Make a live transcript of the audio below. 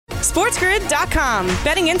SportsGrid.com.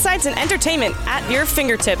 Betting insights and entertainment at your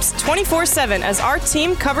fingertips 24/7 as our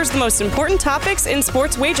team covers the most important topics in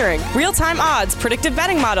sports wagering. Real-time odds, predictive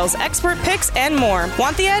betting models, expert picks, and more.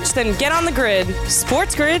 Want the edge? Then get on the grid.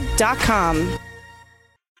 SportsGrid.com.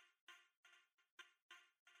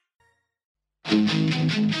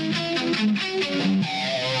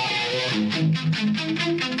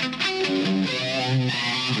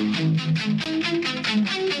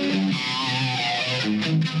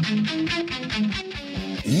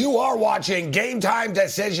 You are watching Game Time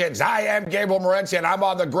Decisions. I am Gabriel Morency, and I'm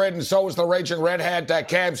on the grid, and so is the Raging Redhead,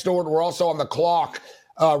 Cam Stewart. We're also on the clock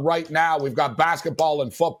right now. We've got basketball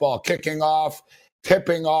and football kicking off,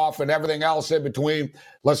 tipping off, and everything else in between.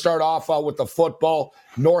 Let's start off with the football.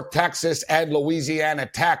 North Texas and Louisiana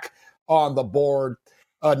Tech on the board.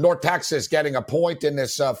 North Texas getting a point in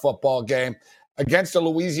this football game against the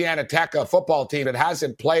Louisiana Tech football team that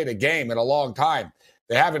hasn't played a game in a long time.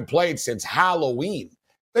 They haven't played since Halloween.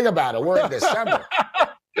 Think about it. We're in December.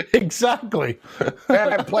 Exactly. They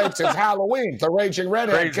haven't played since Halloween. The Raging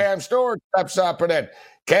Redhead, Cam Stewart, steps up and in.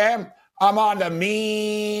 Cam, I'm on the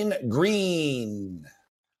mean green.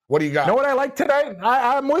 What do you got? You know what I like tonight?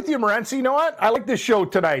 I'm with you, Morency. You know what? I like this show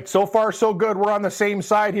tonight. So far, so good. We're on the same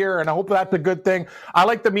side here, and I hope that's a good thing. I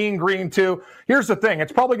like the mean green, too. Here's the thing.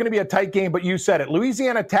 It's probably going to be a tight game, but you said it.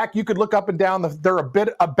 Louisiana Tech, you could look up and down. They're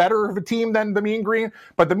a better of a team than the mean green,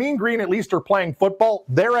 but the mean green at least are playing football.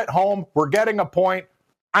 They're at home. We're getting a point.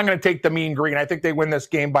 I'm going to take the mean green. I think they win this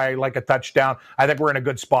game by like a touchdown. I think we're in a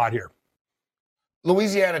good spot here.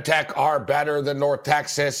 Louisiana Tech are better than North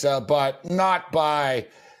Texas, but not by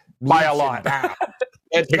a lot.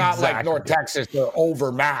 It's not like North Texas are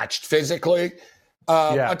overmatched physically.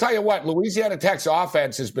 I'll tell you what, Louisiana Tech's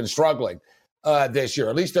offense has been struggling this year.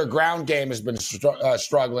 At least their ground game has been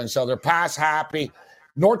struggling, so they're pass happy.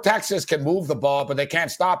 North Texas can move the ball, but they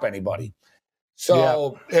can't stop anybody.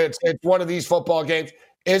 So it's one of these football games.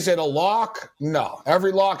 Is it a lock? No.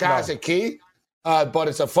 Every lock has a key, but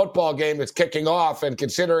it's a football game that's kicking off, and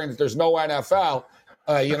considering that there's no NFL,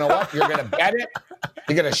 you know what? You're going to bet it.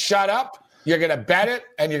 You're going to shut up. You're going to bet it,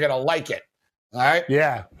 and you're going to like it. All right?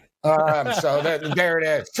 Yeah. So there it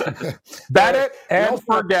is. Bet it and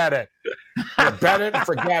forget it. Bet it and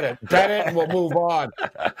forget it. Bet it and we'll move on.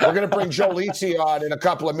 We're going to bring Joe Lisi on in a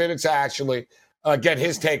couple of minutes, actually, get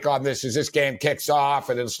his take on this as this game kicks off,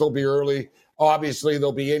 and it'll still be early. Obviously,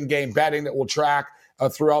 there'll be in-game betting that we'll track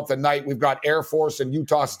throughout the night. We've got Air Force and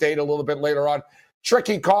Utah State a little bit later on.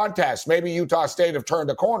 Tricky contest. Maybe Utah State have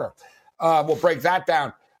turned a corner. We'll break that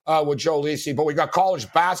down with Joe Lisi. But we got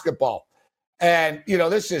college basketball. And, you know,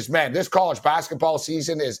 this college basketball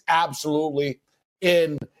season is absolutely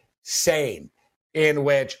insane, in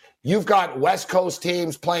which you've got West Coast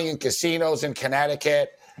teams playing in casinos in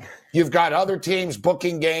Connecticut. You've got other teams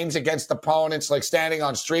booking games against opponents, like standing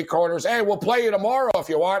on street corners. Hey, we'll play you tomorrow if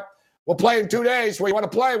you want. We'll play in 2 days. Where you want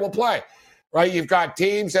to play, we'll play. Right? You've got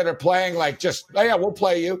teams that are playing like just, oh, yeah, we'll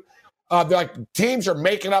play you. Like teams are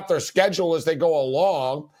making up their schedule as they go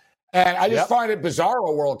along. And I just find it bizarre,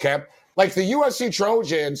 World Camp. Like the USC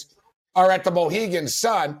Trojans are at the Mohegan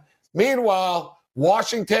Sun. Meanwhile,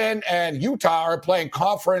 Washington and Utah are playing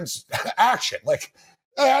conference action. Like,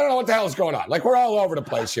 I don't know what the hell is going on. Like, we're all over the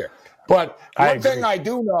place here. But one thing I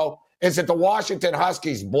do know is that the Washington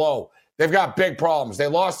Huskies blow. They've got big problems. They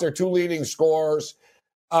lost their two leading scorers.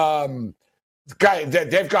 They've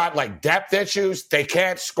got like depth issues. They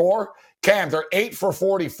can't score. Cam, they're 8 for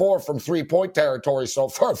 44 from three-point territory so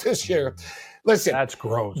far this year. Listen, that's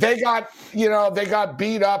gross. They got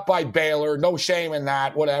beat up by Baylor. No shame in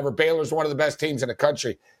that. Whatever. Baylor's one of the best teams in the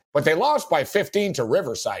country, but they lost by 15 to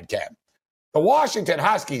Riverside. Cam, the Washington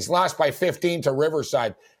Huskies lost by 15 to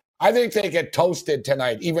Riverside. I think they get toasted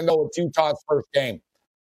tonight, even though it's Utah's first game.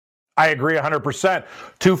 I agree 100%.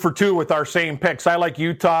 2 for 2 with our same picks. I like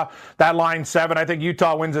Utah. That line 7. I think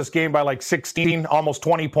Utah wins this game by like 16, almost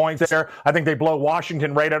 20 points there. I think they blow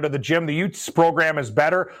Washington right out of the gym. The Utes program is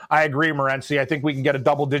better. I agree, Morency. I think we can get a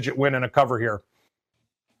double-digit win and a cover here.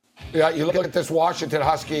 Yeah, you look at this Washington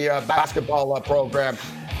Husky basketball program.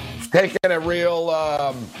 It's taking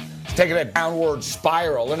a downward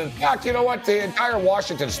spiral. And in fact, you know what? The entire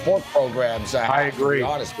Washington sport programs, I agree. To be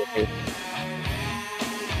honest with you.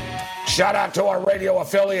 Shout out to our radio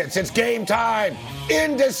affiliates. It's game time.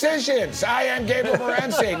 Indecisions. I am Gabriel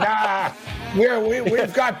Morency.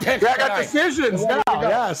 We've got picks. I got decisions now.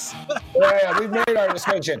 Yes. Yeah, we've made our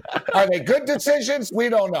decision. Are they good decisions? We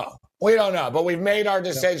don't know. But we've made our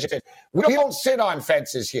decision. We don't sit on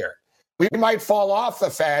fences here. We might fall off the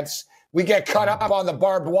fence. We get cut up on the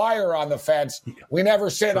barbed wire on the fence. We never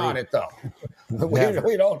sit on it, though.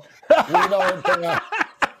 We don't.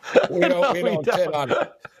 We don't sit on it. All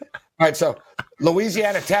right, so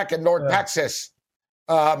Louisiana Tech and North Texas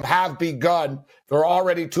have begun. They're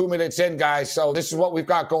already 2 minutes in, guys. So this is what we've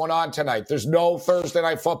got going on tonight. There's no Thursday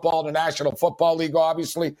night football in the National Football League,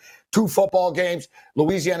 obviously. 2 football games.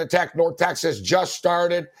 Louisiana Tech, North Texas just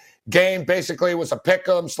started. Game basically was a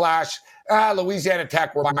pick'em / Louisiana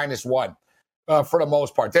Tech were -1 for the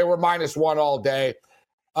most part. They were -1 all day.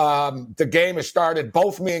 The game has started.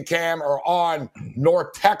 Both me and Cam are on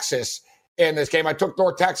North Texas in this game. I took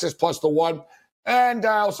North Texas plus the 1, and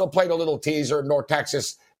I also played a little teaser, North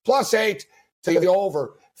Texas +8 to the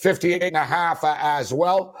over 58.5 as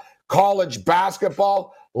well. College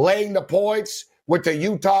basketball, laying the points with the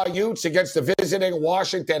Utah Utes against the visiting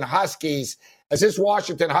Washington Huskies. As this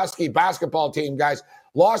Washington Husky basketball team, guys,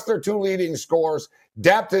 lost their 2 leading scorers.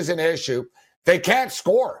 Depth is an issue. They can't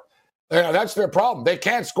score. That's their problem. They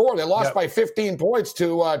can't score. They lost by 15 points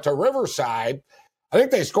to Riverside. I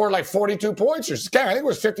think they scored like 42 points. I think it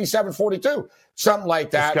was 57-42, something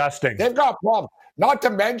like that. Disgusting. They've got problems. Not to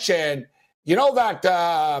mention,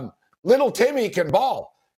 that little Timmy can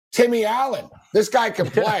ball. Timmy Allen. This guy can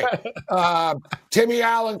play. Timmy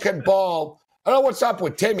Allen can ball. I don't know what's up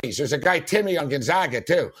with Timmy's. There's a guy, Timmy, on Gonzaga,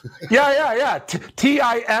 too. Yeah.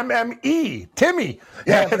 Timme. Timmy.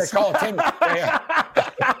 Yeah, they call him Timmy. Yeah.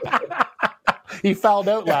 He fouled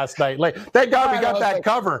out last night. Thank God we got that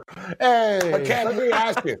cover. Hey. Okay, let me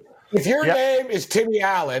ask you. If your name is Timmy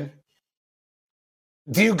Allen,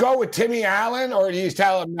 do you go with Timmy Allen, or do you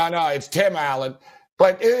tell him, no, it's Tim Allen?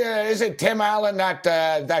 But is it Tim Allen,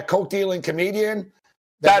 that coke-dealing comedian?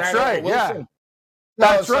 That's right, yeah.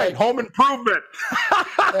 That's right. Home Improvement.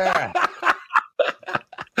 Yeah.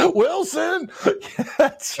 Wilson.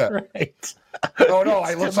 That's right. Oh, no,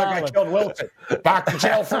 it looks like I killed Wilson. Back to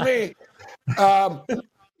jail for me.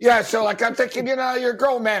 So I'm thinking, you're a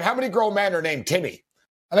grown man. How many grown men are named Timmy?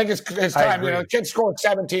 I think it's time. Kids scored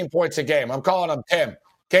 17 points a game. I'm calling him Tim.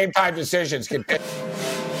 Game time decisions can pick.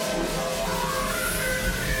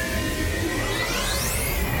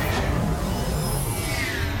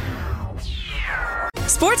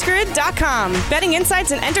 SportsGrid.com. Betting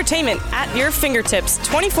insights and entertainment at your fingertips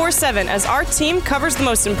 24/7 as our team covers the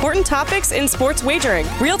most important topics in sports wagering.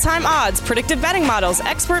 Real-time odds, predictive betting models,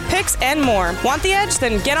 expert picks, and more. Want the edge?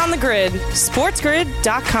 Then get on the grid.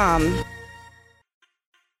 SportsGrid.com.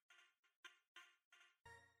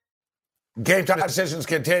 Game time decisions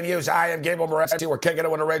continues. I am Gabriel Morency. We're kicking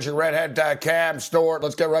it with a Reggie Redhead, Cam Stewart.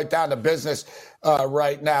 Let's get right down to business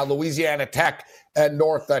right now. Louisiana Tech and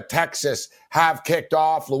North Texas have kicked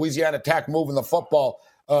off. Louisiana Tech moving the football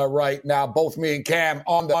right now. Both me and Cam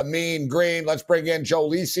on the mean green. Let's bring in Joe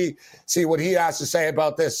Lisi, see what he has to say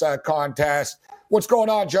about this contest. What's going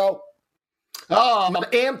on, Joe? Oh, I'm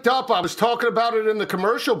amped up. I was talking about it in the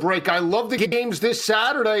commercial break. I love the games this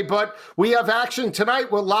Saturday, but we have action tonight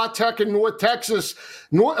with La Tech and North Texas.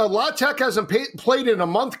 La Tech hasn't played in a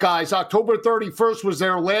month, guys. October 31st was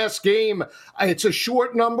their last game. It's a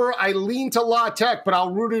short number. I lean to La Tech, but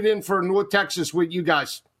I'll root it in for North Texas with you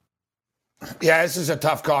guys. Yeah, this is a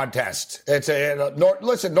tough contest.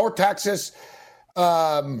 North Texas. We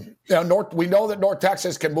know that North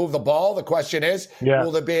Texas can move the ball. The question is,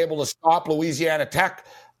 will they be able to stop Louisiana Tech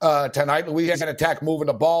tonight? Louisiana Tech moving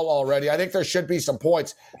the ball already. I think there should be some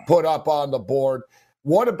points put up on the board.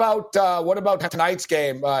 What about tonight's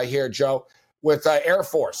game here, Joe, with Air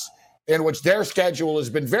Force, in which their schedule has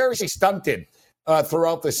been very stunted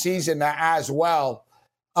throughout the season as well?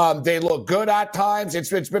 They look good at times.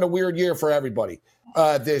 It's been a weird year for everybody. This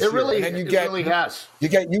year. And then really has. You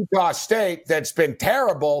get Utah State that's been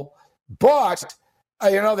terrible, but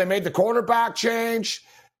they made the quarterback change.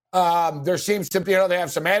 There seems to be, they have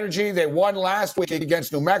some energy. They won last week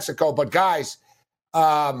against New Mexico, but guys,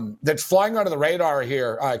 that's flying under the radar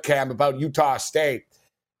here, Cam, about Utah State.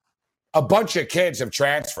 A bunch of kids have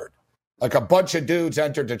transferred. Like a bunch of dudes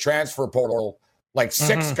entered the transfer portal, like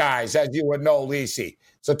 6 guys, as you would know, Lisi.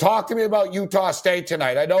 So talk to me about Utah State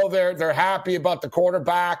tonight. I know they're happy about the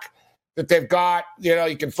quarterback that they've got.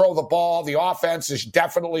 You can throw the ball. The offense is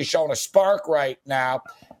definitely showing a spark right now,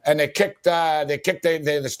 and they kicked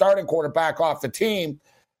the starting quarterback off the team.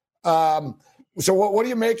 So what do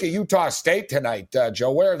you make of Utah State tonight,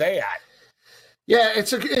 Joe? Where are they at? Yeah,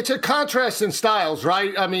 it's a contrast in styles,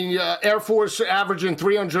 right? I mean, Air Force averaging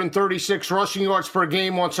 336 rushing yards per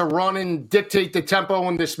game wants to run and dictate the tempo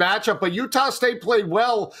in this matchup. But Utah State played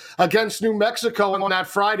well against New Mexico on that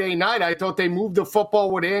Friday night. I thought they moved the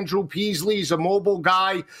football with Andrew Peasley. He's a mobile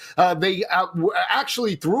guy. They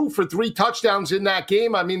actually threw for 3 touchdowns in that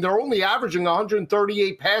game. I mean, they're only averaging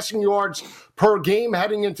 138 passing yards per game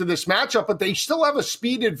heading into this matchup, but they still have a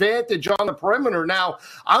speed advantage on the perimeter. Now,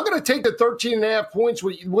 I'm going to take the 13.5 points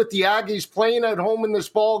with the Aggies playing at home in this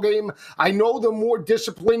ball game. I know the more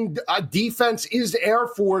disciplined defense is Air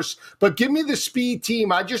Force, but give me the speed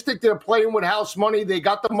team. I just think they're playing with house money. They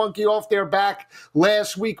got the monkey off their back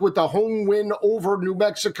last week with the home win over New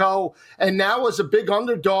Mexico, and now as a big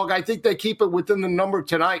underdog, I think they keep it within the number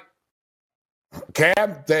tonight.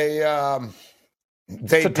 Cam,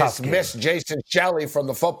 they dismissed Jason Shelley from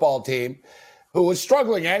the football team, who was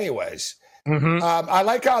struggling anyways. Mm-hmm. I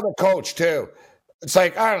like how the coach, too. It's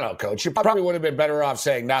like, I don't know, coach. You probably would have been better off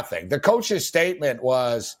saying nothing. The coach's statement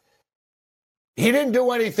was, he didn't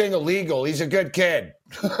do anything illegal. He's a good kid.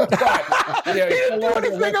 But, he didn't do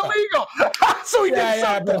anything illegal. So he did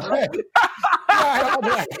something.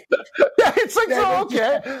 It's like,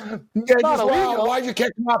 okay. Not illegal. Why'd you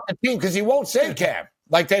kick him off the team? Because he won't say, Cam.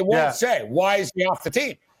 Like, they won't say, why is he off the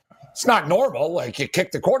team? It's not normal. Like, you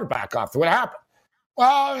kick the quarterback off. What happened?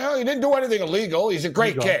 Well, he didn't do anything illegal. He's a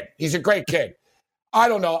great kid. He's a great kid. I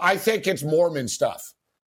don't know. I think it's Mormon stuff.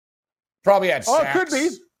 Probably had sex. Oh, it could be.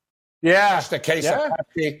 Yeah. Just a case of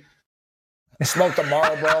Pepsi. Smoked a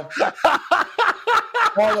Marlboro.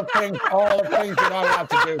 all the things you're not allowed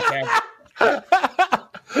to do, Cam.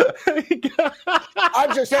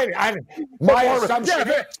 I'm just saying. My assumption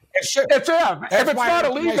is if it's not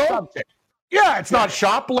illegal, it's not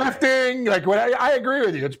shoplifting. Like, I agree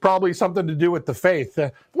with you. It's probably something to do with the faith.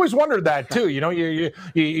 I've always wondered that too. You know, you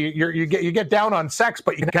get down on sex,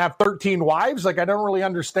 but you can have 13 wives. Like, I don't really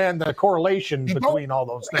understand the correlation between all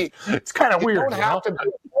those things. It's kind of weird.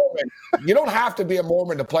 You don't have to be a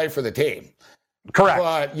Mormon to play for the team. Correct.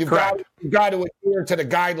 But you've got to adhere to the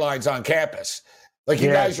guidelines on campus. Like,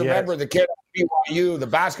 you guys remember the kid at BYU, the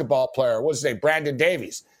basketball player, what's his name? Brandon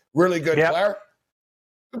Davies. Really good player.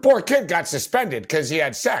 The poor kid got suspended because he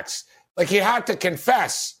had sex. Like, he had to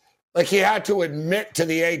confess. Like, he had to admit to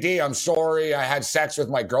the AD, I'm sorry, I had sex with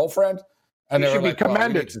my girlfriend. And he should be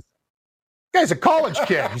commended. This guy's a college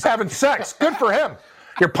kid. He's having sex. Good for him.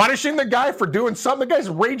 You're punishing the guy for doing something. The guy's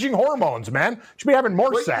raging hormones, man. Should be having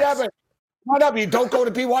more sex. Yeah, but why not? You don't go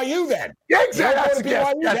to BYU then. Yeah, exactly.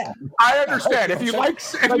 Yes. I understand. If you like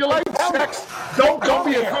sex, don't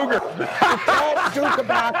be a cougar. Don't do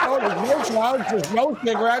tobacco. There's no drugs. There's no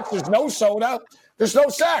cigarettes. There's no soda. There's no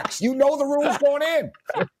sex. You know the rules going in.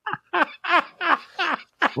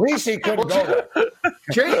 Lisi couldn't go there.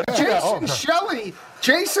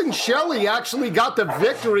 Jason Shelley actually got the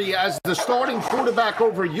victory as the starting quarterback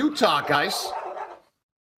over Utah, guys.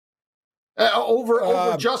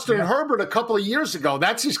 Over Justin Herbert a couple of years ago.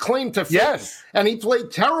 That's his claim to fame. Yes. And he played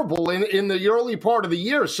terrible in the early part of the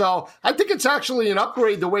year. So I think it's actually an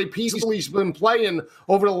upgrade the way Peasley's been playing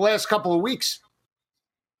over the last couple of weeks.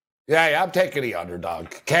 Yeah, I'm taking the underdog.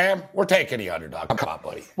 Cam, we're taking the underdog. Come on,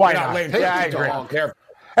 buddy. Why not? I agree.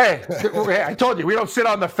 Hey, I told you, we don't sit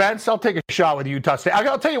on the fence. I'll take a shot with Utah State.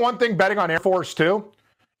 I'll tell you one thing, betting on Air Force, too.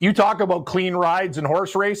 You talk about clean rides and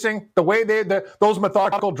horse racing, the way those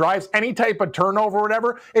methodical drives, any type of turnover or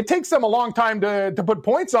whatever, it takes them a long time to put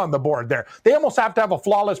points on the board there. They almost have to have a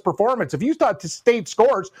flawless performance. If Utah State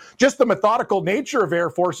scores, just the methodical nature of Air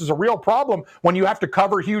Force is a real problem when you have to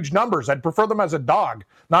cover huge numbers. I'd prefer them as a dog,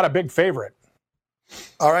 not a big favorite.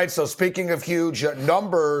 All right, so speaking of huge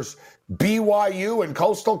numbers, BYU and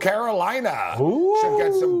Coastal Carolina should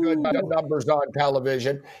get some good numbers on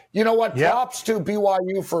television. You know what? Props to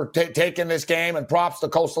BYU for taking this game, and props to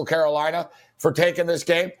Coastal Carolina for taking this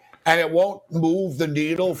game. And it won't move the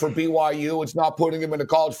needle for BYU. It's not putting them in the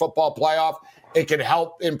college football playoff. It can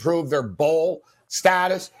help improve their bowl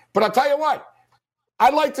status. But I'll tell you what,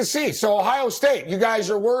 I'd like to see. So Ohio State, you guys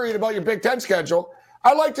are worried about your Big Ten schedule.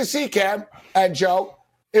 I'd like to see, Cam and Joe,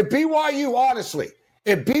 if BYU, honestly,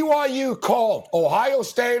 if BYU called Ohio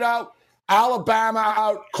State out, Alabama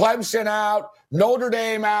out, Clemson out, Notre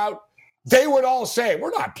Dame out, they would all say, we're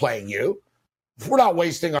not playing you. We're not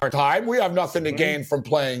wasting our time. We have nothing to gain from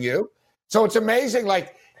playing you. So it's amazing.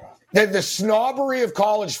 Like, the snobbery of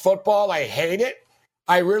college football, I hate it.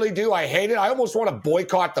 I really do. I hate it. I almost want to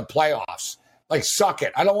boycott the playoffs. Like, suck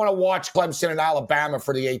it. I don't want to watch Clemson and Alabama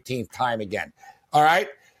for the 18th time again. All right?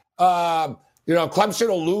 Clemson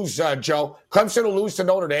will lose, Joe. Clemson will lose to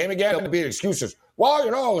Notre Dame again. It'll be excuses. Well,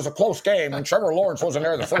 it was a close game, and Trevor Lawrence wasn't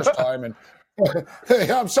there the first time, and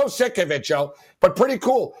I'm so sick of it, Joe. But pretty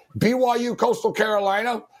cool. BYU, Coastal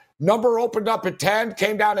Carolina, number opened up at 10,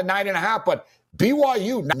 came down to 9.5. But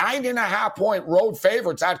BYU, 9.5-point road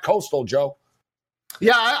favorites at Coastal, Joe.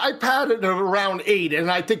 Yeah, I padded around 8, and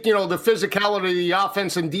I think, the physicality of the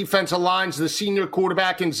offense and defensive lines, the senior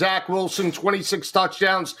quarterback in Zach Wilson, 26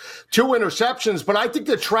 touchdowns, 2 interceptions. But I think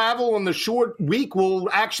the travel and the short week will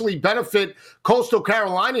actually benefit Coastal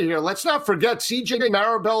Carolina here. Let's not forget C.J.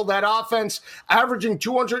 Maribel, that offense, averaging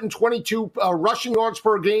 222 rushing yards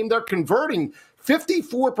per game. They're converting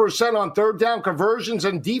 54% on third down conversions,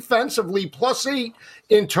 and defensively +8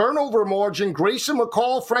 in turnover margin. Grayson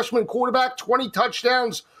McCall, freshman quarterback, 20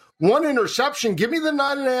 touchdowns, 1 interception. Give me the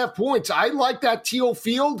 9.5 points. I like that teal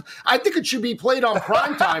field. I think it should be played on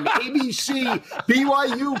primetime. ABC,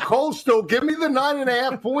 BYU, Coastal. Give me the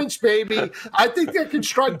 9.5 points, baby. I think they can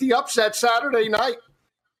strike the upset Saturday night.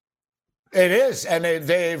 It is, and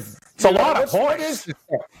they've. It's a lot of points.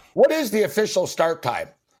 What is the official start time?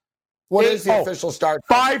 What is the official start?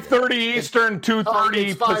 5:30 Eastern,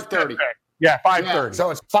 2:30 Pacific. Yeah, 5:30. Yeah, so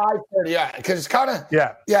it's 5:30. Yeah, because it's kind of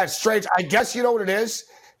it's strange. I guess you know what it is.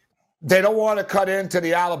 They don't want to cut into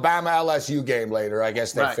the Alabama LSU game later. I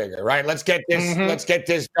guess they figure, right? Let's get this. Mm-hmm. Let's get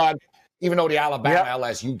this done. Even though the Alabama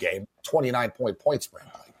LSU game, 29-point point spread.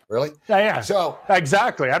 Like, really? Yeah. So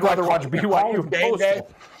exactly. I'd rather watch BYU game day.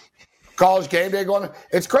 College game day going.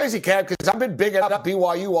 It's crazy, Cam, because I've been bigging up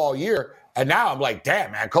BYU all year. And now I'm like,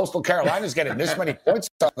 damn, man, Coastal Carolina's getting this many points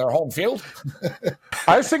on their home field.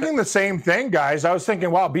 I was thinking the same thing, guys. I was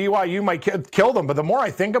thinking, wow, BYU might kill them. But the more I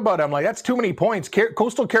think about it, I'm like, that's too many points.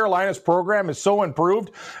 Coastal Carolina's program is so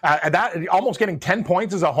improved. That almost getting 10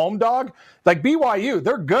 points as a home dog. Like BYU,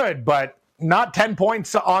 they're good, but not 10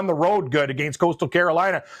 points on the road good against Coastal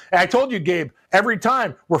Carolina. And I told you, Gabe, every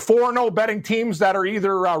time we're 4-0 betting teams that are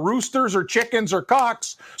either roosters or chickens or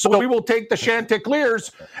cocks. So we will take the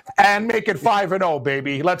Chanticleers and make it 5-0,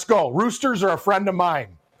 baby. Let's go. Roosters are a friend of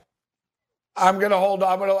mine. I'm going to hold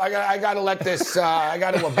on. I got to let this, I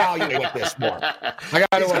got to evaluate this more. He's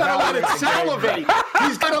got to let it salivate.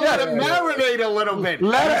 He's got to let it marinate a little bit.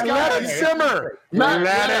 Let it simmer.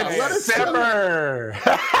 Let it simmer.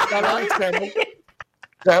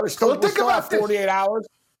 We still have 48 hours.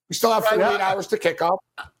 We still have 48 hours to kick off.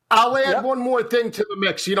 I'll add one more thing to the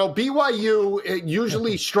mix. BYU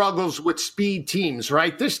usually struggles with speed teams,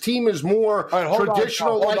 right? This team is more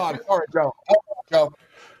traditional. Hold on, Joe.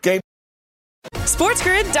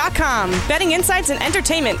 SportsGrid.com. Betting insights and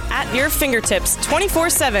entertainment at your fingertips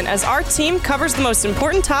 24/7 as our team covers the most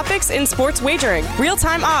important topics in sports wagering.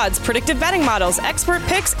 Real-time odds, predictive betting models, expert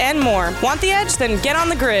picks, and more. Want the edge? Then get on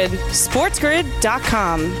the grid.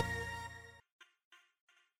 SportsGrid.com.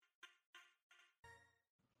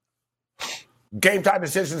 Game Time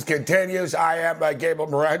Decisions continues. I am Gable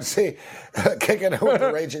Morency, kicking it with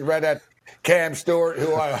the Raging Redhead, Cam Stewart,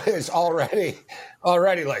 who is already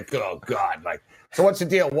like, oh, God. Like, so what's the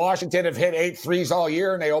deal? Washington have hit 8 threes all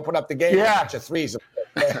year, and they open up the game with a bunch of threes.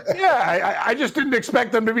 I just didn't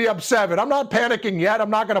expect them to be up 7. I'm not panicking yet. I'm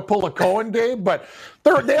not going to pull a Cohen game, but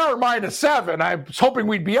they are -7. I was hoping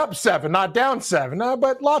we'd be up 7, not down 7.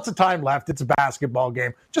 But lots of time left. It's a basketball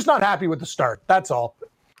game. Just not happy with the start. That's all.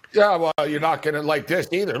 Yeah, well, you're not going to like this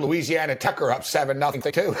either. Louisiana Tech are up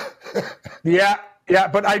 7-0 too. Yeah,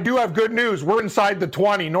 but I do have good news. We're inside the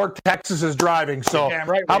 20. North Texas is driving, so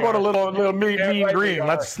how about a little mean green?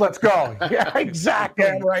 Let's go. Yeah, exactly.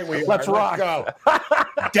 Damn right we Let's are. rock. Let's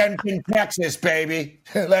go. Denton, Texas, baby.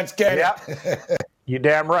 Let's get it. You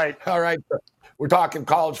damn right. All right, we're talking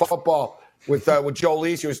college football with Joe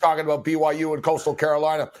Lisi, who was talking about BYU and Coastal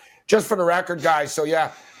Carolina. Just for the record, guys. So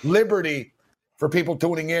Liberty. For people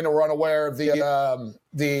tuning in who are unaware of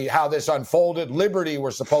the how this unfolded, Liberty were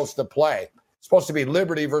supposed to play. Supposed to be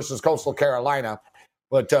Liberty versus Coastal Carolina,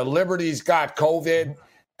 but Liberty's got COVID,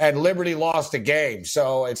 and Liberty lost a game,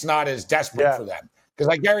 so it's not as desperate for them. Because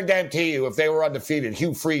I guarantee you, if they were undefeated,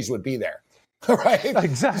 Hugh Freeze would be there, right?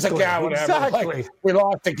 Exactly. It's like, whatever. Exactly. Like, we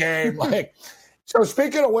lost the game. So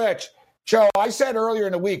speaking of which, Joe, I said earlier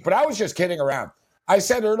in the week, but I was just kidding around. I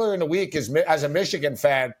said earlier in the week, as a Michigan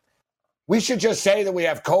fan, we should just say that we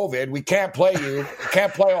have COVID. We can't play you. We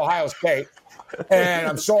can't play Ohio State. And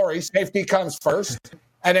I'm sorry, safety comes first.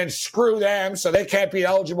 And then screw them, so they can't be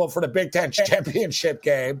eligible for the Big Ten championship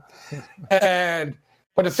game. But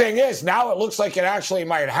the thing is, now it looks like it actually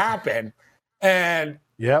might happen. And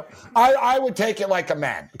I would take it like a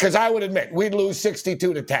man, because I would admit we'd lose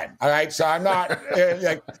 62-10. All right, so I'm not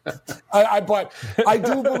but I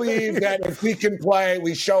do believe that if we can play,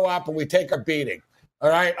 we show up and we take a beating. All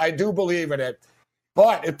right, I do believe in it,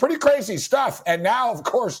 but it's pretty crazy stuff. And now, of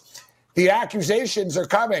course, the accusations are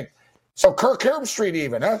coming. So Kirk Herbstreit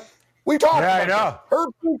even, huh? We talked about I know.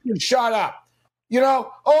 Herbstreit can shut up.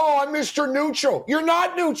 I'm Mr. Neutral. You're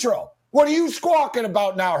not neutral. What are you squawking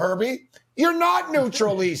about now, Herbie? You're not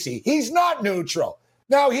neutral, Lisi. He's not neutral.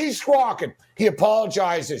 Now he's squawking. He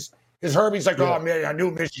apologizes. Because Herbie's like, oh, man, I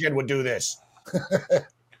knew Michigan would do this.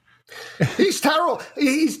 He's terrible.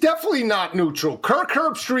 He's definitely not neutral. Kirk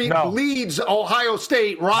Herbstreit leads Ohio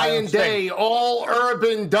State. Ryan Day, all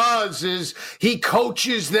Urban does is he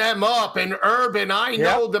coaches them up. And Urban, I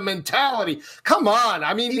know the mentality. Come on.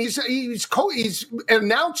 I mean, he's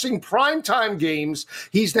announcing primetime games.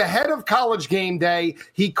 He's the head of College Game Day.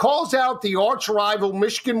 He calls out the arch rival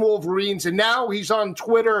Michigan Wolverines. And now he's on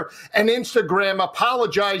Twitter and Instagram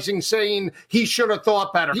apologizing, saying he should have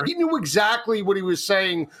thought better. He knew exactly what he was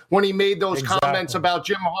saying when he made those comments about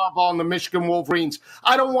Jim Harbaugh and the Michigan Wolverines.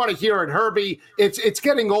 I don't want to hear it, Herbie. It's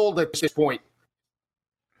getting old at this point.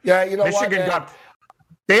 Yeah, Michigan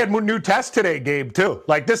they had new tests today, Gabe, too.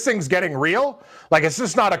 Like, this thing's getting real. Like, it's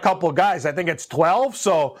just not a couple of guys. I think it's 12.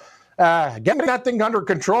 So getting that thing under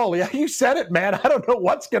control. Yeah, you said it, man. I don't know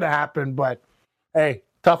what's going to happen, but hey,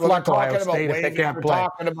 tough luck to Ohio State if they can't play.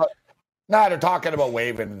 They're talking about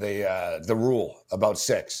waiving the rule about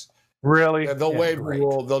 6. Really? Yeah, they'll waive the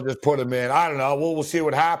rule. They'll just put him in. I don't know. We'll see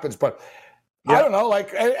what happens. But I don't know.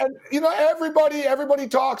 Like, and everybody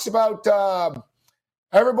talks about.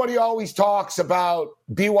 Everybody always talks about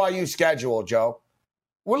BYU schedule, Joe.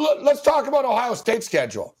 Well, let's talk about Ohio State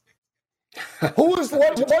schedule. Honestly,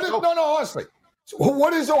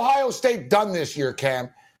 what has Ohio State done this year, Cam?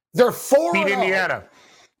 They're 4-0. Beat Indiana.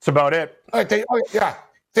 That's about it.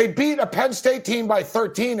 They beat a Penn State team by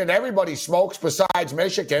 13, and everybody smokes besides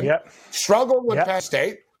Michigan. Struggled with Penn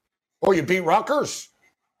State. Or you beat Rutgers.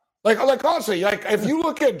 Like honestly, if you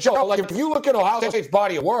look at Ohio State's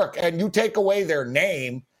body of work and you take away their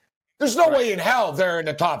name, there's no way in hell they're in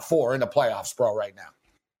the top 4 in the playoffs, bro, right now.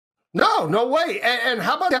 No way. And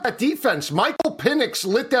how about that defense? Michael Penix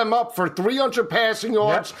lit them up for 300 passing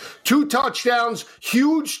yards, 2 touchdowns,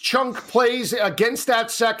 huge chunk plays against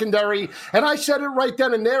that secondary. And I said it right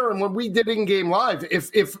then and there. And when we did in-game live,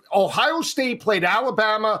 if Ohio State played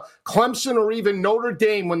Alabama, Clemson, or even Notre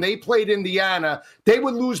Dame when they played Indiana, they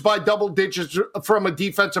would lose by double digits from a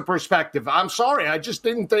defensive perspective. I'm sorry. I just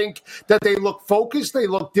didn't think that they look focused. They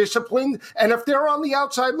look disciplined. And if they're on the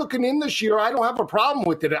outside looking in this year, I don't have a problem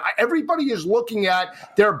with it. Everybody is looking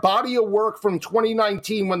at their body of work from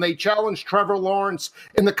 2019 when they challenged Trevor Lawrence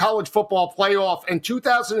in the college football playoff, and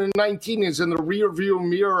 2019 is in the rearview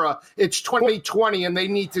mirror. It's 2020, and they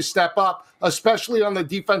need to step up, especially on the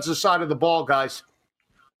defensive side of the ball, guys.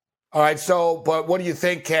 All right, but what do you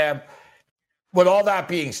think, Cam? With all that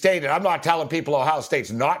being stated, I'm not telling people Ohio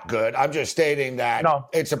State's not good. I'm just stating that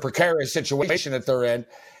it's a precarious situation that they're in.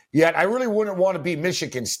 Yet I really wouldn't want to be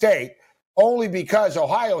Michigan State, only because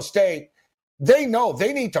Ohio State, they know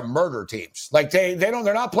they need to murder teams. Like they're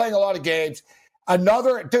not playing a lot of games.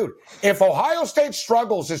 If Ohio State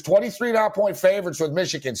struggles as 23.5-point favorites with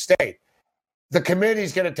Michigan State, the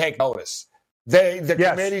committee's going to take notice. The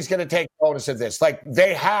committee's going to take notice of this. Like,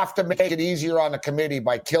 they have to make it easier on the committee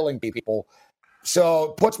by killing people.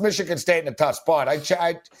 So puts Michigan State in a tough spot.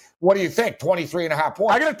 What do you think? 23.5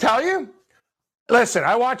 points. I got to tell you, listen,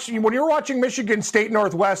 when you're watching Michigan State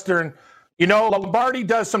Northwestern, Lombardi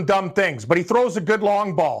does some dumb things, but he throws a good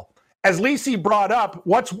long ball. As Lisi brought up,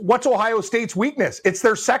 what's Ohio State's weakness? It's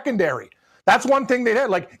their secondary. That's one thing they did.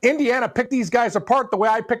 Like, Indiana picked these guys apart the way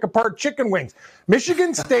I pick apart chicken wings.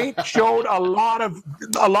 Michigan State showed a lot of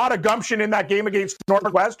gumption in that game against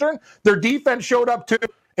Northwestern. Their defense showed up too.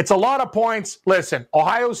 It's a lot of points. Listen,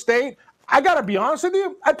 Ohio State, I got to be honest with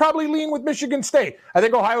you, I'd probably lean with Michigan State. I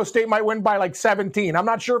think Ohio State might win by like 17. I'm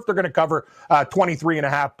not sure if they're going to cover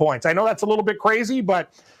 23.5 points. I know that's a little bit crazy,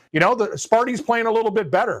 but, the Sparty's playing a little bit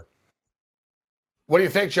better. What do you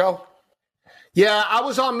think, Joe? Yeah, I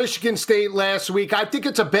was on Michigan State last week. I think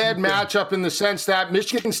it's a bad matchup in the sense that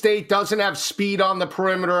Michigan State doesn't have speed on the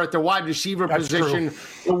perimeter at the wide receiver position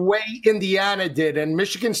the way Indiana did. And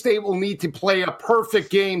Michigan State will need to play a perfect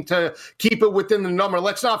game to keep it within the number.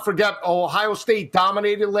 Let's not forget, Ohio State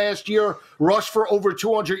dominated last year, rushed for over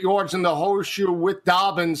 200 yards in the horseshoe with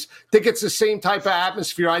Dobbins. I think it's the same type of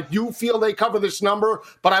atmosphere. I do feel they cover this number,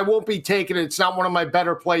 but I won't be taking it. It's not one of my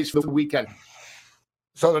better plays for the weekend.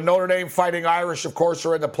 So the Notre Dame Fighting Irish, of course,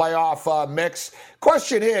 are in the playoff mix.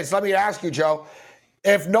 Question is, let me ask you, Joe,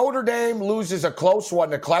 if Notre Dame loses a close one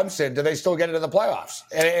to Clemson, do they still get into the playoffs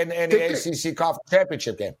in the ACC Conference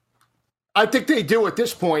Championship game? I think they do at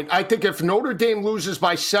this point. I think if Notre Dame loses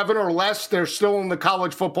by 7 or less, they're still in the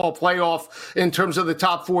college football playoff in terms of the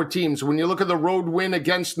top 4 teams. When you look at the road win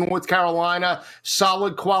against North Carolina,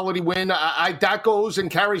 solid quality win, that goes and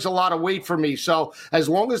carries a lot of weight for me. So as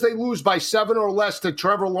long as they lose by 7 or less to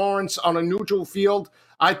Trevor Lawrence on a neutral field,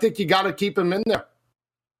 I think you got to keep him in there.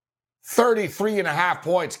 33.5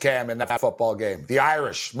 points, Cam, in that football game. The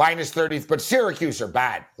Irish, minus 30, but Syracuse are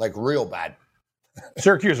bad, like real bad.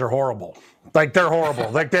 Syracuse are horrible. Like, they're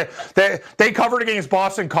horrible. Like, they covered against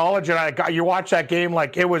Boston College, and you watch that game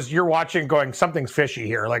like you're watching going, something's fishy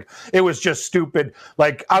here. Like, it was just stupid.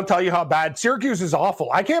 Like, I'll tell you how bad. Syracuse is awful.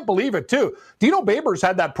 I can't believe it, too. Dino Babers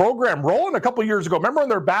had that program rolling a couple years ago. Remember when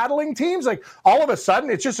they're battling teams? Like, all of a sudden,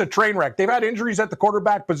 it's just a train wreck. They've had injuries at the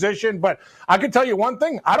quarterback position, but I can tell you one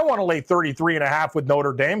thing. I don't want to lay 33.5 with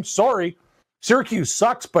Notre Dame. Sorry. Syracuse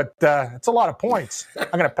sucks, but it's a lot of points.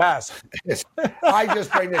 I'm going to pass. I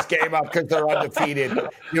just bring this game up because they're undefeated.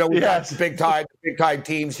 You know, we got big time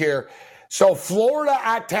teams here. So Florida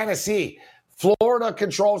at Tennessee. Florida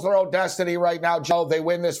controls their own destiny right now, Joe. They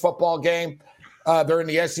win this football game. They're in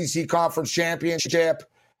the SEC Conference Championship.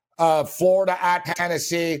 Florida at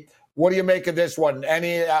Tennessee. What do you make of this one?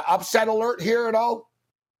 Any upset alert here at all?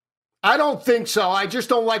 I don't think so. I just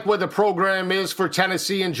don't like where the program is for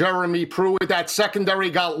Tennessee and Jeremy Pruitt. That secondary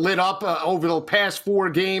got lit up over the past 4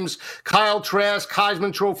 games. Kyle Trask,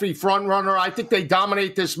 Heisman Trophy frontrunner. I think they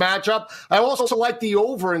dominate this matchup. I also like the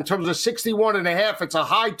over in terms of 61.5. It's a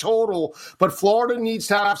high total, but Florida needs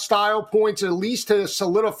to have style points at least to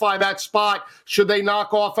solidify that spot should they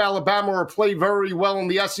knock off Alabama or play very well in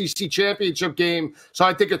the SEC championship game. So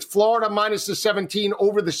I think it's Florida minus the 17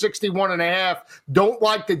 over the 61.5. Don't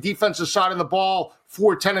like the defensive side of the ball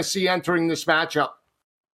for Tennessee entering this matchup.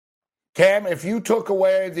 Cam, if you took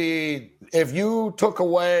away the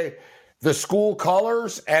school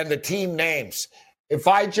colors and the team names, if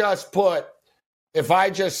I just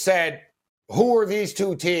said, who are these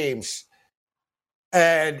 2 teams?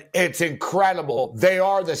 And it's incredible. They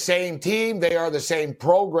are the same team. They are the same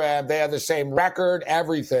program. They have the same record,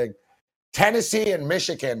 everything. Tennessee and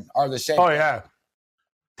Michigan are the same. Oh, yeah.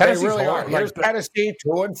 They really are. Here's Tennessee,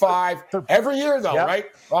 2-5. Every year, though, right?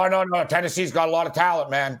 Oh, no. Tennessee's got a lot of talent,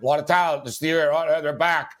 man. A lot of talent this year. Oh, they're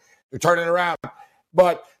back. They're turning around.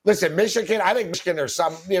 But listen, Michigan, I think Michigan are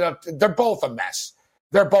they're both a mess.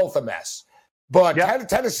 But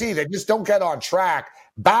Tennessee, they just don't get on track.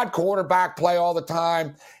 Bad quarterback play all the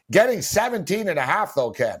time. Getting 17.5, though,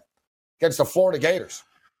 Ken, against the Florida Gators.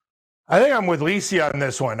 I think I'm with Lisi on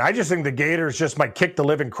this one. I just think the Gators just might kick the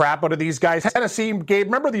living crap out of these guys. Tennessee game,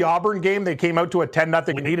 remember the Auburn game? They came out to a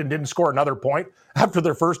 10-0 lead and didn't score another point after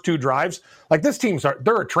their first 2 drives. Like, this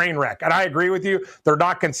they're a train wreck. And I agree with you. They're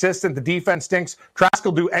not consistent. The defense stinks. Trask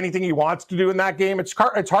will do anything he wants to do in that game. It's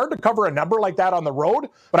hard to cover a number like that on the road,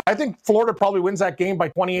 but I think Florida probably wins that game by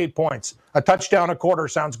 28 points. A touchdown a quarter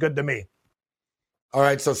sounds good to me. All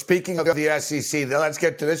right, so speaking of the SEC, let's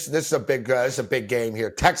get to this. This is a big game here.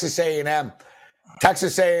 Texas A&M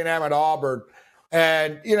at Auburn.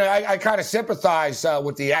 And, I kind of sympathize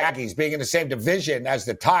with the Aggies being in the same division as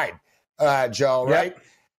the Tide, Joe, right?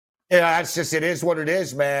 That's just, it is what it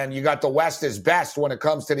is, man. You got the West is best when it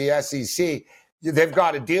comes to the SEC. They've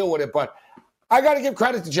got to deal with it. But I got to give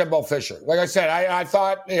credit to Jimbo Fisher. Like I said, I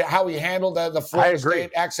thought how he handled the Florida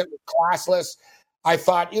State exit was classless. I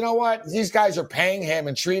thought, you know what? These guys are paying him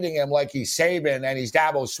and treating him like he's Saban and he's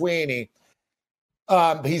Dabo Swinney.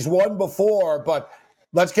 He's won before, but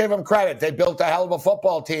let's give him credit. They built a hell of a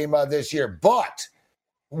football team this year. But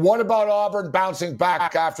what about Auburn bouncing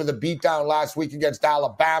back after the beatdown last week against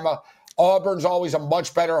Alabama? Auburn's always a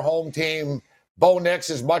much better home team. Bo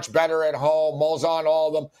Nix is much better at home. Malzahn, all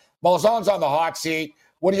of them. Malzahn's on the hot seat.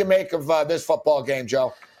 What do you make of this football game,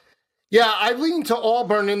 Joe? Yeah, I lean to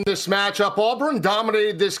Auburn in this matchup. Auburn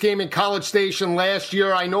dominated this game in College Station last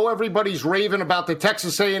year. I know everybody's raving about the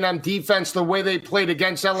Texas A&M defense, the way they played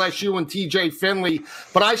against LSU and TJ Finley,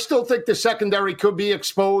 but I still think the secondary could be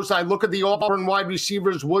exposed. I look at the Auburn wide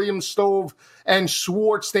receivers, Williams, Stove, and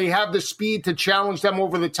Schwartz. They have the speed to challenge them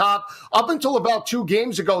over the top. Up until about 2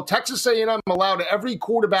 games ago, Texas A&M allowed every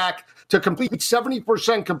quarterback to complete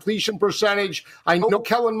 70% completion percentage. I know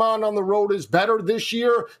Kellen Mond on the road is better this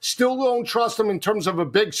year. Still don't trust him in terms of a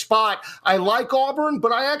big spot. I like Auburn,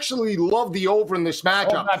 but I actually love the over in this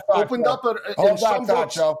matchup. Opened up in some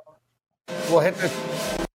books. We'll hit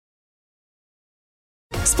this.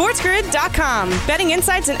 SportsGrid.com. Betting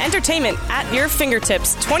insights and entertainment at your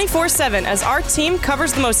fingertips 24/7 as our team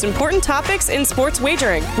covers the most important topics in sports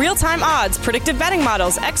wagering. Real-time odds, predictive betting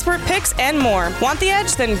models, expert picks, and more. Want the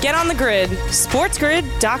edge? Then get on the grid.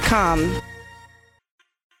 SportsGrid.com.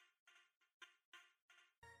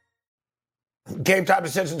 Game Time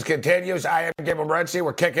Decisions continues. I am Gabe Morency.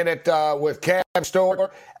 We're kicking it with Cam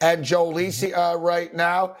Stewart and Joe Lisi right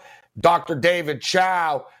now. Dr. David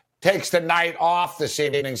Chow takes the night off this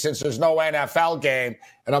evening since there's no NFL game.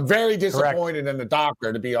 And I'm very disappointed in the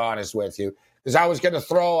doctor, to be honest with you, because I was going to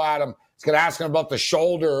throw at him. I was going to ask him about the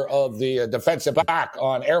shoulder of the defensive back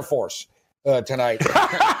on Air Force tonight.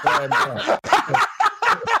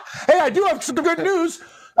 Hey, I do have some good news.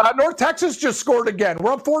 North Texas just scored again.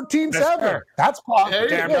 We're up 14-7. That's positive.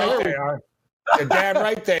 Damn right they are. Damn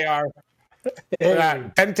right they are. Hey.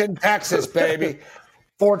 Denton, Texas, baby.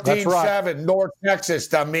 14-7, right. North Texas,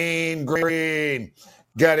 the Mean Green,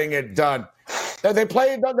 getting it done. They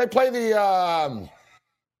play the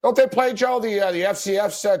don't they play, Joe, the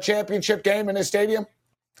FCF's championship game in this stadium?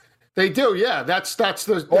 They do, yeah. That's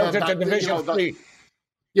the Division 3.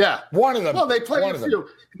 Yeah, one of them. Well, they play a few.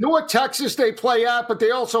 North Texas, they play at, but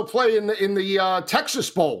they also play in the Texas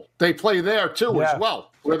Bowl. They play there too as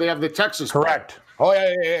well, where they have the Texas Bowl. Correct. Oh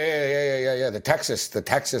yeah. The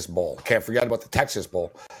Texas Bowl. Can't forget about the Texas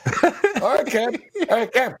Bowl. All right, Cam.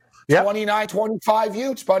 Yep. 29-25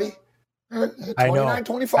 Utes, buddy. 29-25. I know.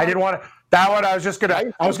 I didn't want to. That one, I was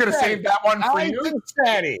gonna save that one for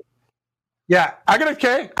you. Yeah, I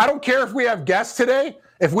don't care if we have guests today.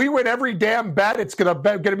 If we win every damn bet, it's gonna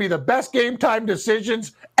be the best game time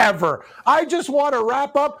decisions ever. I just want to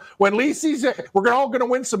wrap up when Lisi's. We're all gonna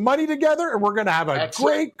win some money together, and we're gonna have a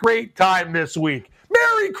great time this week.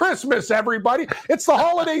 Merry Christmas, everybody! It's the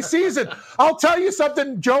holiday season. I'll tell you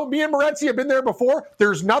something, Joe. Me and Morency have been there before.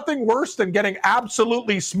 There's nothing worse than getting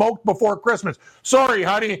absolutely smoked before Christmas. Sorry,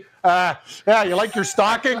 honey. Yeah, you like your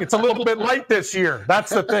stocking? It's a little bit light this year.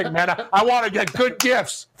 That's the thing, man. I want to get good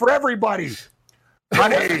gifts for everybody.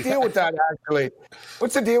 What's the deal with that, actually?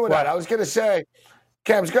 What's the deal with that? I was going to say,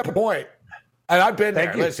 Cam's got a point. And I've been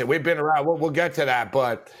there. Listen, we've been around. We'll get to that.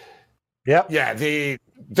 But, yeah,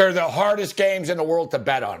 they're the hardest games in the world to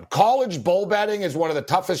bet on. College bull betting is one of the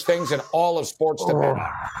toughest things in all of sports to bet on.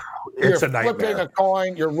 It's you're a nightmare. Flipping a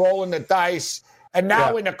coin. You're rolling the dice. And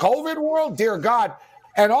now in the COVID world, dear God.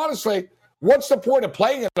 And honestly, what's the point of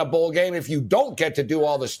playing in a bowl game if you don't get to do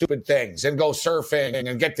all the stupid things and go surfing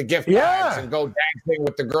and get the gift bags and go dancing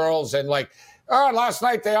with the girls and last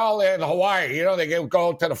night they all in Hawaii, they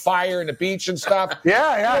go to the fire and the beach and stuff.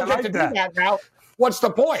 I like like to do that now. What's the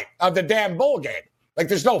point of the damn bowl game?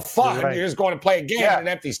 There's no fun. Right. You're just going to play a game in an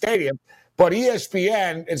empty stadium. But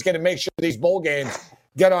ESPN is going to make sure these bowl games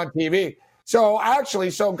get on TV. So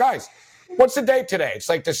guys, what's the date today? It's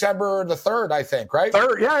December the 3rd, I think, right?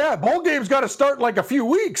 3rd, yeah. Bowl games got to start a few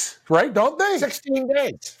weeks, right? Don't they? 16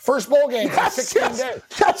 days. First bowl game in 16 days.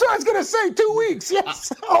 That's what I was going to say, 2 weeks.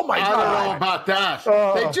 Yes. Oh, my God. I don't know about that.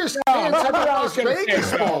 They just canceled the Las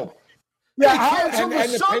Vegas Bowl. Yeah, they canceled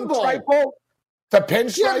the Sun Bowl. The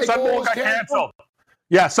Pinstripe Sun Bowl got canceled.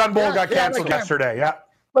 Yeah, Sun Bowl got canceled yesterday,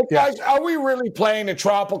 guys, are we really playing the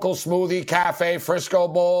Tropical Smoothie Cafe Frisco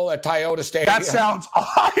Bowl at Toyota Stadium? That sounds,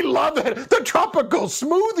 I love it. The Tropical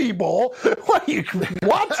Smoothie Bowl.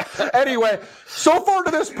 What? Anyway, so far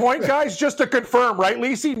to this point, guys, just to confirm, right,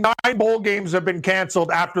 Lisi, 9 bowl games have been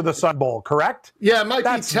canceled after the Sun Bowl, correct? Yeah, it might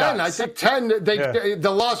be 10. Nuts. I think 10. The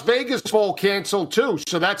Las Vegas Bowl canceled too,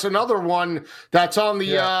 so that's another one that's on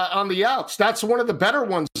the outs. That's one of the better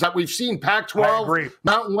ones that we've seen. Pac-12,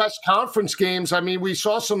 Mountain West Conference games. I mean, we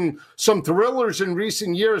saw some thrillers in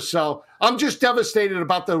recent years. So I'm just devastated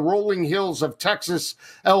about the rolling hills of Texas,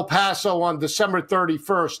 El Paso on December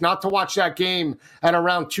 31st. Not to watch that game at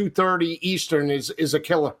around 2:30 Eastern is a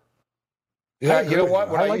killer. Yeah, you know what?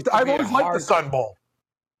 I've always liked the Sun Bowl.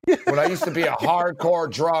 When I used to be a hardcore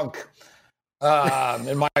drunk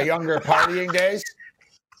in my younger partying days,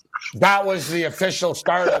 that was the official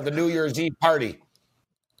start of the New Year's Eve party.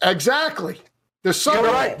 Exactly. The Sun You're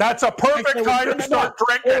Bowl. right. That's a perfect time to start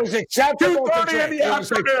drinking. It was acceptable. 2:30 in the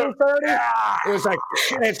afternoon. 2:30. Yeah. It was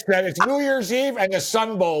it's New Year's Eve and the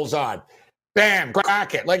Sun Bowl's on. Bam,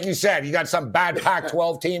 crack it. Like you said, you got some bad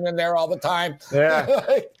Pac-12 team in there all the time.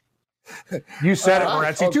 Yeah. You said it,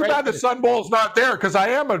 Morency. Too bad the Sun Bowl's not there because I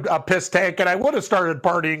am a piss tank and I would have started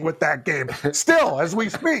partying with that game. Still, as we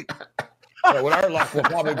speak. Yeah, with our luck, we'll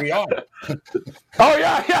probably be on. Oh,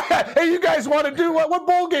 yeah. Hey, you guys want to do what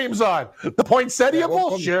bowl game's on? The Poinsettia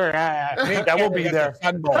Bowl? Sure. That will be there.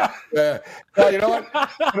 Well, you know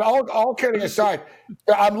what? All kidding aside,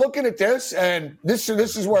 I'm looking at this, and this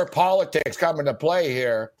is where politics come into play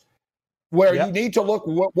here, where you need to look,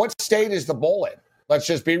 what state is the bowl in? Let's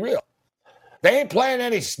just be real. They ain't playing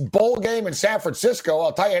any bowl game in San Francisco,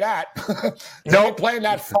 I'll tell you that. They ain't playing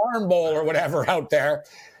that Farm Bowl or whatever out there.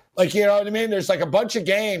 You know what I mean? There's a bunch of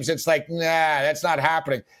games. It's nah, that's not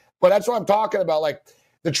happening. But that's what I'm talking about.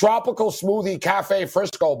 the Tropical Smoothie Cafe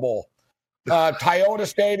Frisco Bowl, Toyota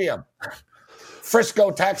Stadium,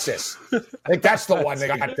 Frisco, Texas. I think that's the one they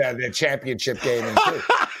got the championship game in too.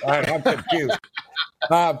 I'm confused.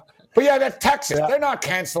 But yeah, that's Texas. Yeah. They're not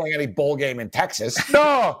canceling any bowl game in Texas.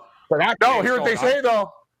 No. Hear what they say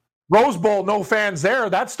though. Rose Bowl, no fans there.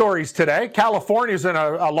 That story's today. California's in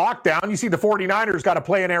a lockdown. You see the 49ers got to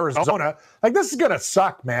play in Arizona. Like, this is going to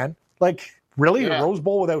suck, man. Like, really? Yeah. The Rose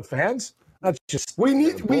Bowl without fans? That's just... We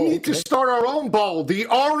need to start our own bowl. The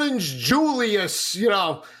Orange Julius,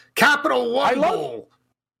 Capital One Bowl.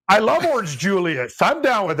 I love Orange Julius. I'm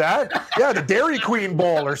down with that. Yeah, the Dairy Queen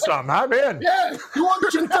Bowl or something. I'm in. Yeah,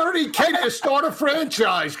 $230K to start a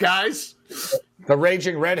franchise, guys. The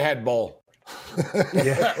Raging Redhead Bowl.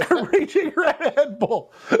 Yeah, Raging Redhead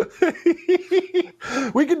Bowl.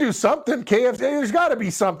 We can do something. KFC, there's got to be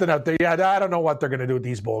something out there. Yeah, I don't know what they're going to do with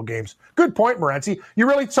these bowl games. Good point, Morency.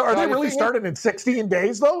 Are they really starting in 16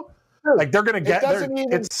 days though? Like they're going to get there.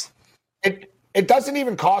 It doesn't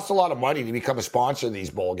even cost a lot of money to become a sponsor of these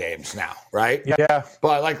bowl games now, right? Yeah.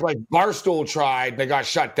 But like Barstool tried, they got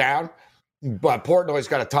shut down. But Portnoy's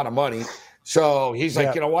got a ton of money, so he's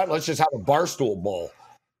like, you know what? Let's just have a Barstool Bowl.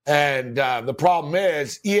 And the problem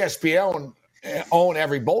is ESPN own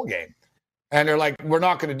every bowl game. And they're like, we're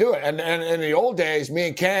not going to do it. And in the old days, me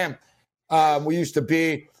and Cam, we used to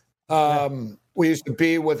be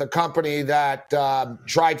with a company that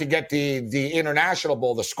tried to get the international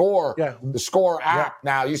bowl, the Score. Yeah. The Score app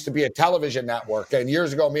now used to be a television network. And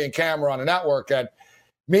years ago, me and Cam were on a network. And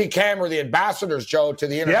me and Cam were the ambassadors, Joe, to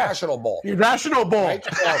the International Bowl. International Bowl. Right?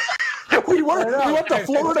 So, we went to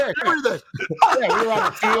Florida. Everything. Yeah, we were on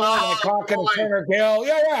the field, talking to Turner Gill.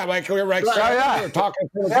 Yeah. Like we were we were talking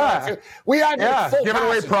to the We had full giving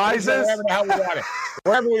away prizes wherever the hell we wanted.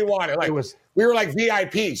 Wherever we wanted. Like we were like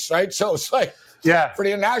VIPs, right? So it's like for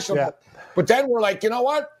the International Bowl. But then we're like, you know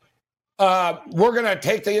what? We're gonna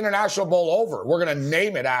take the International Bowl over. We're gonna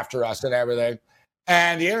name it after us and everything.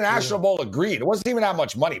 And the International Bowl agreed. It wasn't even that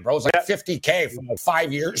much money, bro. It was like $50K for like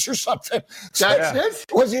 5 years or something. So it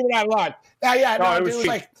wasn't even that a lot. It was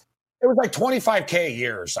like $25K a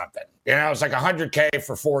year or something. It was like $100K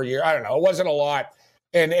for 4 years. I don't know. It wasn't a lot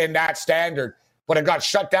in that standard, but it got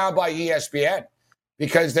shut down by ESPN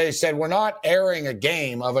because they said we're not airing a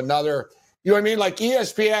game of another. You know what I mean? Like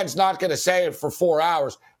ESPN's not going to say it for 4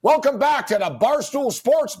 hours. Welcome back to the Barstool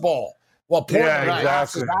Sports Bowl. Well, exactly.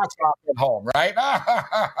 That's at home, right?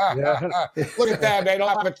 Look at them. They don't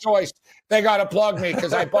have a choice. They got to plug me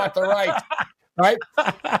because I bought the right. Right?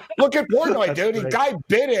 Look at Portnoy, dude. The guy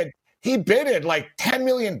bidded like $10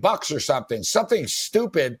 million or something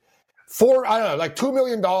stupid for, I don't know, like $2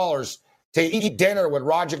 million to eat dinner with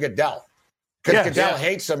Roger Goodell because Goodell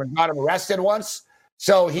hates him and got him arrested once.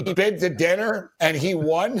 So he bid the dinner and he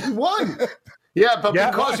won. He won.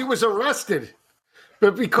 Because he was arrested.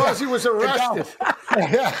 But because he was arrested.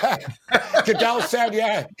 Goodell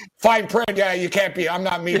said, fine print, you can't be. I'm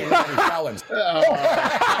not meeting any felons. That's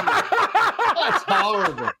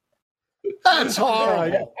horrible. That's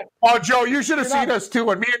horrible. Oh, Joe, you should have seen us too.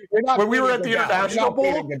 When we were at the International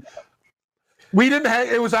Bowl, we didn't have,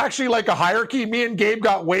 it was actually like a hierarchy. Me and Gabe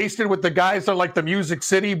got wasted with the guys that like the Music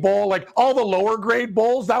City Bowl, like all the lower grade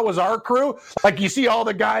bowls. That was our crew. Like you see all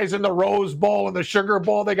the guys in the Rose Bowl and the Sugar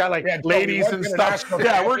Bowl. They got like ladies and stuff.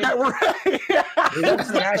 Yeah, we're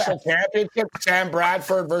the national championship. Sam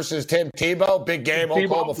Bradford versus Tim Tebow. Big game,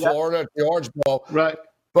 Oklahoma, Florida, the Orange Bowl. Right.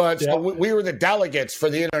 But so we were the delegates for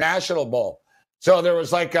the International Bowl. So there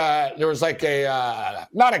was like a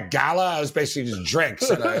not a gala. It was basically just drinks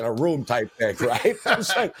in a room type thing, right? I was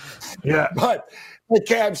like, But like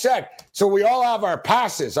Cam said, so we all have our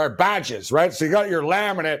passes, our badges, right? So you got your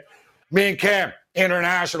laminate. Me and Cam,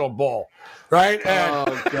 International Bowl, right? And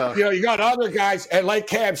you got other guys, and like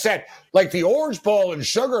Cam said, like the Orange Bowl and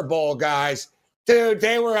Sugar Bowl guys, dude,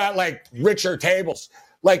 they were at like richer tables.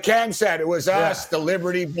 Like Cam said, it was us, the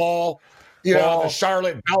Liberty Bowl. The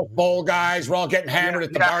Charlotte Belt Bowl guys, we're all getting hammered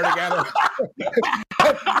at the bar together.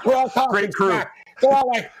 We're all talking great crew. Smack. They're all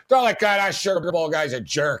like, God, that Sugar Bowl guy's a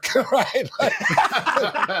jerk, right?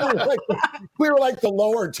 We were like the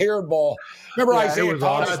lower tier bowl. Remember Isaiah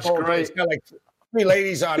Thomas? That's great. He's got like 3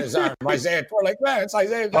 ladies on his arm. Isaiah, we're like, man, it's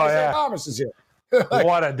Isaiah Thomas is here.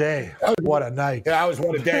 What a day. What a night. Yeah, that was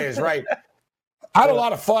what a day is, right? I had a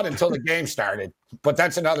lot of fun until the game started, but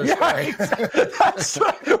that's another story.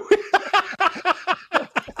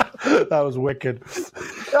 That was wicked.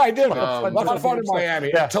 Yeah, I did. A lot of fun in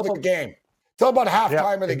Miami until the game. Till about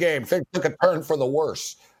halftime of the game, things took a turn for the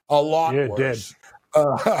worse. A lot worse.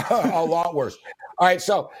 A lot worse. All right,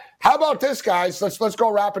 so how about this, guys? Let's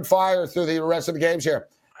go rapid fire through the rest of the games here.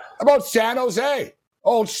 How about San Jose?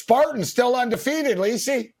 Old Spartans still undefeated,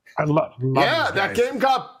 Lisi. I love that game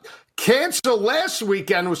got canceled last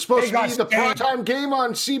weekend. It was supposed to be the primetime game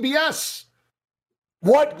on CBS.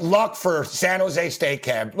 What luck for San Jose State,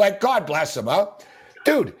 Cam. Like, God bless them, huh?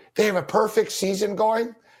 Dude, they have a perfect season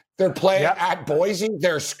going. They're playing at Boise.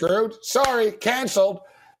 They're screwed. Sorry, canceled.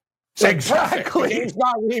 Exactly. The game's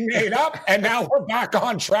not remade up, and now we're back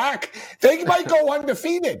on track. They might go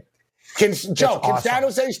undefeated. Can San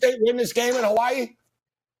Jose State win this game in Hawaii?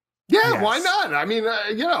 Yeah, yes. Why not? I mean,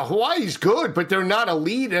 Hawaii's good, but they're not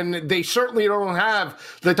elite, and they certainly don't have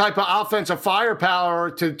the type of offensive firepower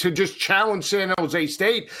to just challenge San Jose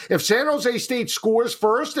State. If San Jose State scores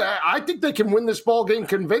first, I think they can win this ball game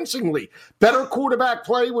convincingly. Better quarterback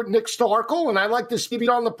play with Nick Starkel, and I like the speed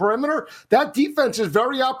on the perimeter. That defense is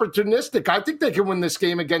very opportunistic. I think they can win this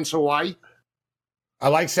game against Hawaii. I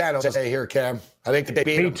like San Jose here, Cam. I think they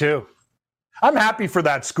beat them. Me too. I'm happy for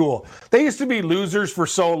that school. They used to be losers for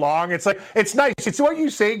so long. It's like, it's nice. It's what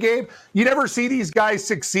you say, Gabe. You never see these guys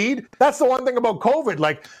succeed. That's the one thing about COVID.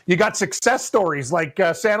 Like, you got success stories like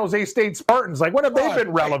San Jose State Spartans. Like, when have they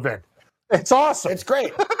been relevant? It's awesome. It's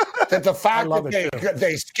great. The fact that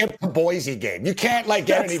they skipped the Boise game. You can't,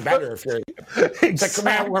 get any better if you're it's like,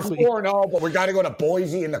 man, we're 4-0, but we got to go to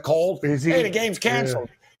Boise in the cold. Hey, the game's canceled.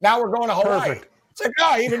 Yeah. Now we're going to Hawaii. Perfect. It's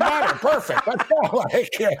like, even better. Perfect. Let's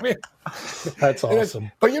go. That's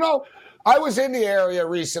awesome. But, I was in the area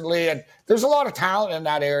recently, and there's a lot of talent in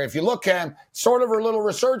that area. If you look, Cam, sort of a little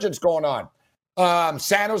resurgence going on.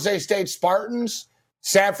 San Jose State Spartans,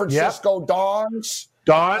 San Francisco Dons.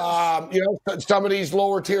 Some of these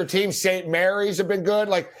lower-tier teams, St. Mary's have been good.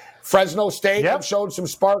 Like Fresno State have shown some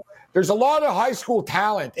spark. There's a lot of high school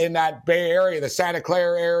talent in that Bay Area, the Santa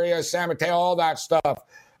Clara area, San Mateo, all that stuff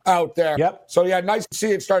out there. Yep. So, nice to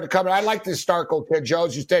see it start to come in. I like this Starkel kid, Joe.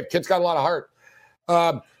 As you said, kid's got a lot of heart.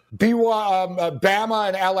 Bama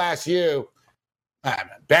and LSU.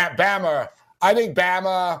 Bama. I think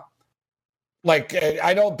Bama,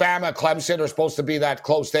 I know Bama, Clemson are supposed to be that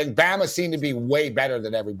close thing. Bama seem to be way better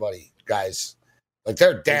than everybody, guys.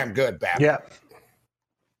 They're damn good, Bama. Yeah.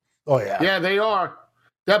 Oh, yeah. Yeah, they are.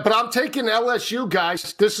 Yeah, but I'm taking LSU,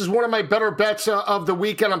 guys. This is one of my better bets of the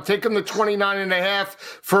weekend. I'm taking the 29.5.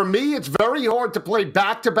 For me, it's very hard to play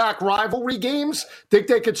back-to-back rivalry games. Think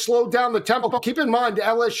they could slow down the tempo. But keep in mind,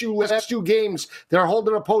 LSU last two games, they're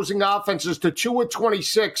holding opposing offenses to 2 of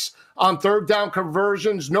 26 on third down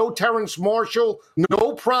conversions. No Terrence Marshall,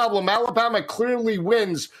 no problem. Alabama clearly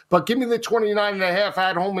wins, but give me the 29.5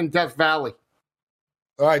 at home in Death Valley.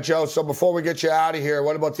 All right, Joe. So before we get you out of here,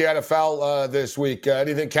 what about the NFL this week?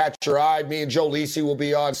 Anything catch your eye? Me and Joe Lisi will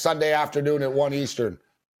be on Sunday afternoon at 1 Eastern.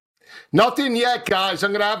 Nothing yet, guys.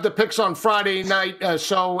 I'm going to have the picks on Friday night.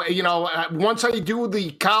 Once I do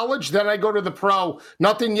the college, then I go to the pro.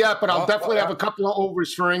 Nothing yet, but I'll definitely have a couple of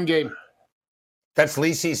overs for in-game. That's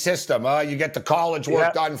Lisi's system. You get the college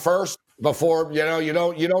work done first before, you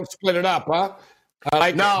don't split it up, huh?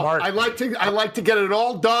 I like to get it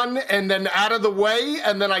all done and then out of the way,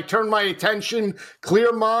 and then I turn my attention,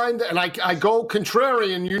 clear mind, and I go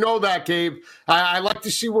contrarian. You know that, Gabe. I like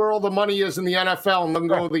to see where all the money is in the NFL and then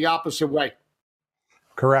go the opposite way.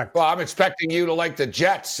 Correct. Well, I'm expecting you to like the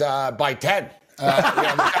Jets by 10.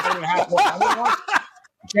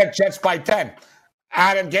 Jets by 10.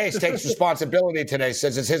 Adam Gase takes responsibility today,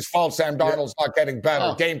 says it's his fault Sam Darnold's not getting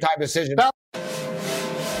better. Game time decision.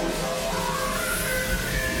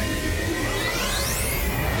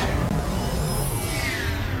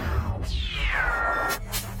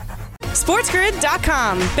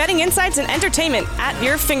 SportsGrid.com. Betting insights and entertainment at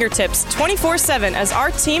your fingertips 24/7 as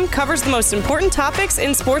our team covers the most important topics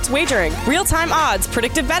in sports wagering. Real-time odds,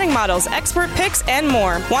 predictive betting models, expert picks, and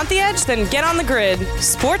more. Want the edge? Then get on the grid.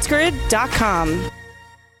 SportsGrid.com.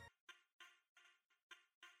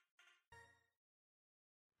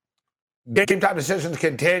 Game time decisions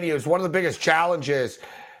continues. One of the biggest challenges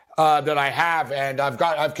that I have, and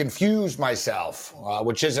I've confused myself,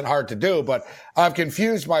 which isn't hard to do, but I've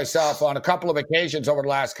confused myself on a couple of occasions over the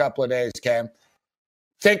last couple of days, Cam,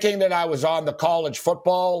 thinking that I was on the college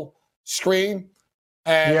football screen,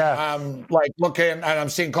 and I'm looking and I'm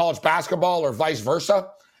seeing college basketball or vice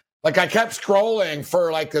versa. I kept scrolling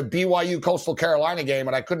for the BYU Coastal Carolina game,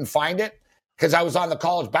 and I couldn't find it because I was on the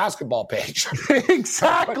college basketball page.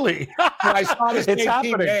 Exactly. And I saw the state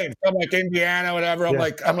team game from Indiana, whatever. I'm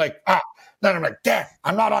like, then I'm like, damn,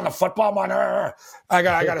 I'm not on the football. I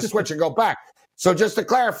got to switch and go back. So just to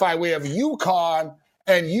clarify, we have UConn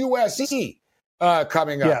and USC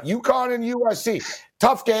coming up. Yeah. UConn and USC.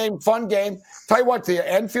 Tough game, fun game. Tell you what, the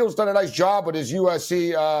Enfield's done a nice job with his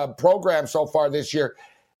USC program so far this year.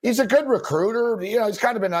 He's a good recruiter. He's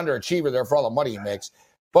kind of been underachiever there for all the money he makes.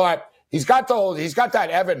 But he's got that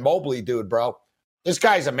Evan Mobley dude, bro. This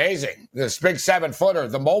guy's amazing. This big 7-footer,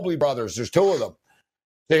 the Mobley brothers. There's 2 of them.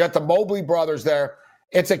 They got the Mobley brothers there.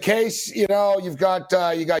 It's a case, you've got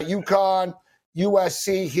UConn,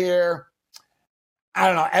 USC here. I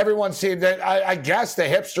don't know. Everyone seemed that. I guess the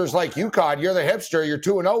hipsters like UConn. You're the hipster. You're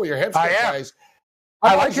 2-0 with your hipster plays.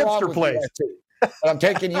 I like hipster plays. But I'm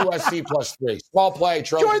taking USC +3. Small play,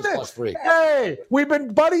 Trojans +3. Hey, we've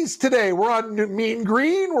been buddies today. We're on Mean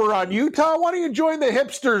Green. We're on Utah. Why don't you join the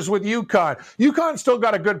hipsters with UConn? UConn's still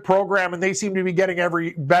got a good program, and they seem to be getting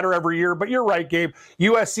better every year. But you're right, Gabe.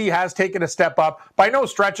 USC has taken a step up. By no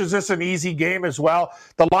stretch is this an easy game as well.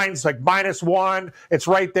 The line's like -1. It's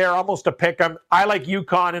right there, almost a pick 'em. I like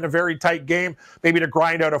UConn in a very tight game, maybe to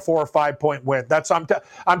grind out a 4 or 5 point win.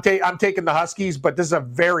 I'm taking the Huskies, but this is a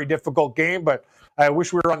very difficult game. But I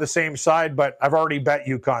wish we were on the same side, but I've already bet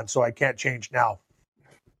UConn, so I can't change now.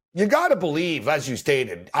 You got to believe, as you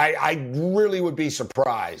stated, I really would be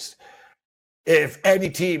surprised if any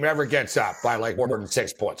team ever gets up by like more than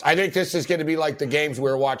 6 points. I think this is going to be like the games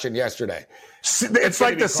we were watching yesterday. It's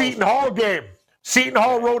like the Seton Hall game. Seton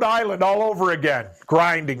Hall, Rhode Island all over again.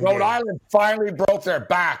 Grinding Rhode Island finally broke their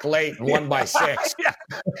back late and won by 6.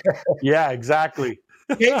 Yeah, exactly.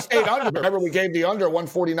 K-State under. Remember, we gave the under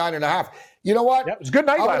 149.5. You know what? Yep, it was a good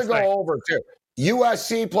night last night. I'm going to go over, too.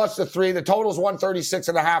 USC +3. The total's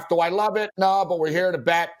 136.5. Do I love it? No, but we're here to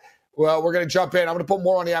bet. Well, we're going to jump in. I'm going to put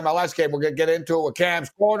more on the MLS game. We're going to get into it with Cam's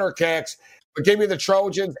corner kicks. But give me the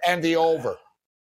Trojans and the over.